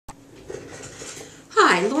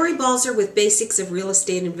Hi, Lori Balzer with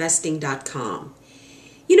basicsofrealestateinvesting.com.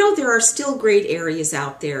 You know, there are still great areas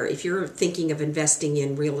out there if you're thinking of investing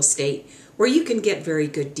in real estate where you can get very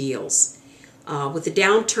good deals. With the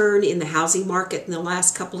downturn in the housing market in the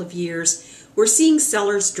last couple of years, we're seeing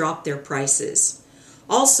sellers drop their prices.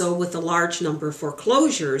 Also, with a large number of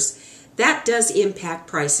foreclosures, that does impact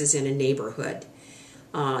prices in a neighborhood.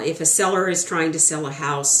 If a seller is trying to sell a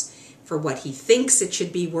house for what he thinks it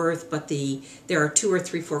should be worth, but there are 2 or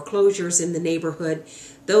 3 foreclosures in the neighborhood,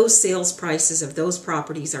 those sales prices of those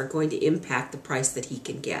properties are going to impact the price that he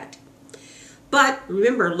can get. But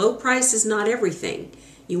remember, low price is not everything.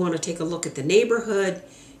 You want to take a look at the neighborhood.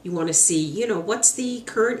 You want to see, what's the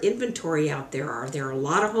current inventory out there? Are there a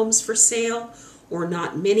lot of homes for sale or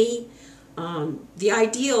not many? The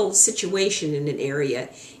ideal situation in an area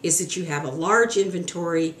is that you have a large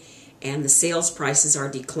inventory and the sales prices are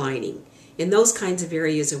declining. In those kinds of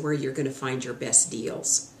areas are where you're going to find your best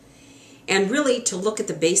deals. And really, to look at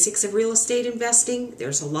the basics of real estate investing,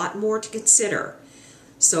 there's a lot more to consider.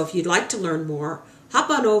 So if you'd like to learn more, hop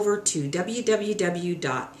on over to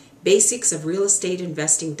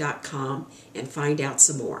www.basicsofrealestateinvesting.com and find out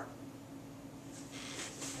some more.